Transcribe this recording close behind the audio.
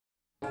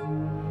Bless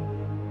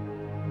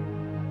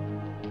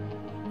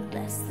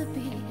the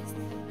beast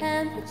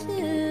and the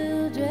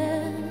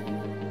children,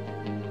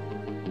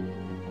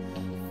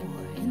 for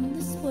in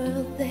this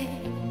world they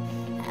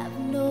have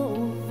no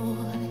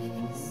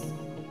voice.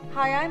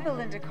 Hi, I'm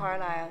Belinda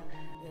Carlisle.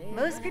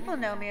 Most people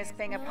know me as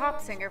being a pop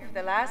singer for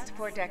the last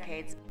 4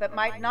 decades, but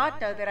might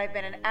not know that I've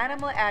been an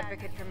animal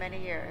advocate for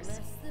many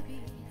years.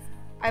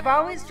 I've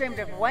always dreamed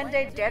of one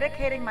day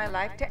dedicating my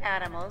life to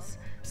animals,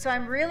 so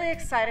I'm really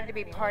excited to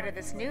be part of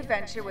this new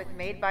venture with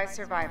Made by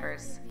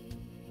Survivors.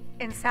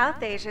 In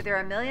South Asia, there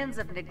are millions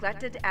of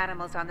neglected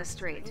animals on the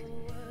street.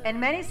 In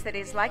many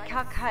cities like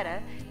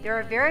Calcutta, there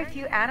are very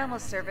few animal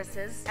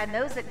services, and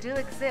those that do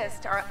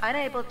exist are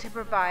unable to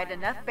provide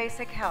enough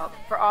basic help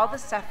for all the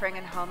suffering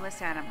and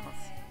homeless animals.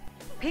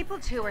 People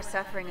too are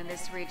suffering in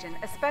this region,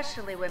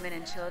 especially women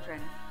and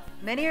children.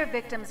 Many are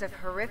victims of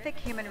horrific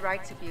human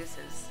rights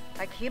abuses,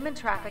 like human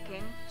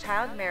trafficking,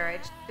 child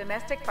marriage,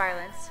 domestic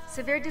violence,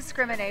 severe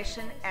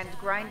discrimination, and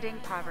grinding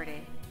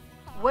poverty.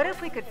 What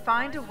if we could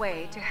find a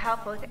way to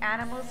help both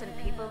animals and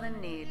people in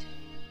need?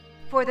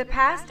 For the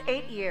past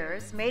 8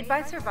 years, Made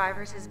by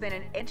Survivors has been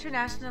an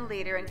international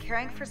leader in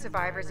caring for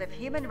survivors of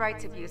human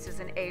rights abuses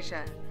in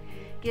Asia,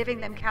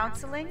 giving them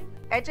counseling,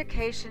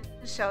 education,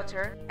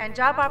 shelter, and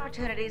job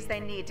opportunities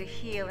they need to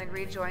heal and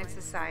rejoin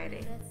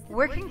society.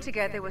 Working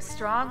together with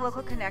strong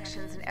local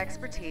connections and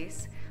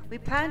expertise, we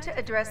plan to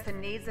address the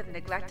needs of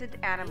neglected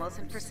animals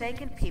and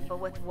forsaken people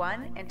with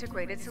one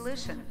integrated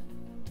solution.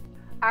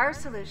 Our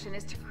solution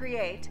is to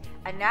create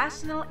a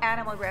national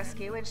animal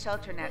rescue and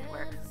shelter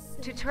network,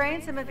 to train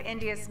some of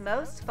India's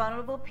most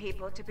vulnerable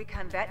people to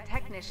become vet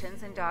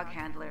technicians and dog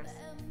handlers,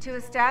 to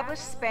establish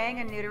spaying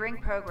and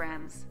neutering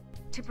programs,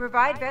 to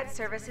provide vet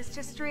services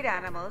to street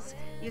animals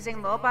using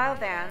mobile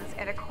vans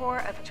and a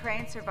corps of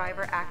trained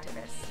survivor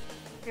activists.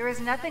 There is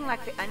nothing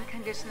like the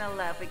unconditional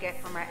love we get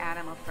from our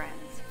animal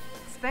friends.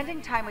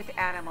 Spending time with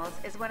animals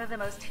is one of the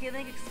most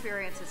healing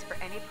experiences for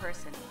any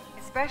person,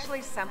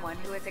 especially someone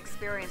who has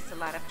experienced a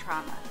lot of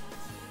trauma.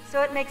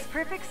 So it makes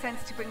perfect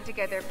sense to bring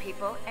together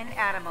people and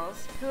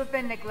animals who have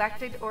been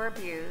neglected or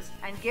abused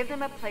and give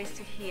them a place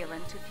to heal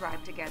and to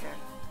thrive together.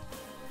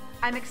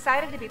 I'm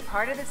excited to be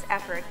part of this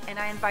effort, and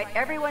I invite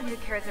everyone who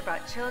cares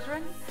about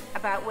children,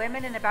 about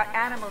women, and about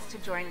animals to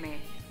join me.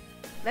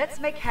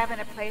 Let's make heaven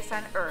a place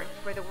on earth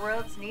for the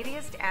world's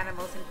neediest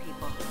animals and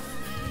people.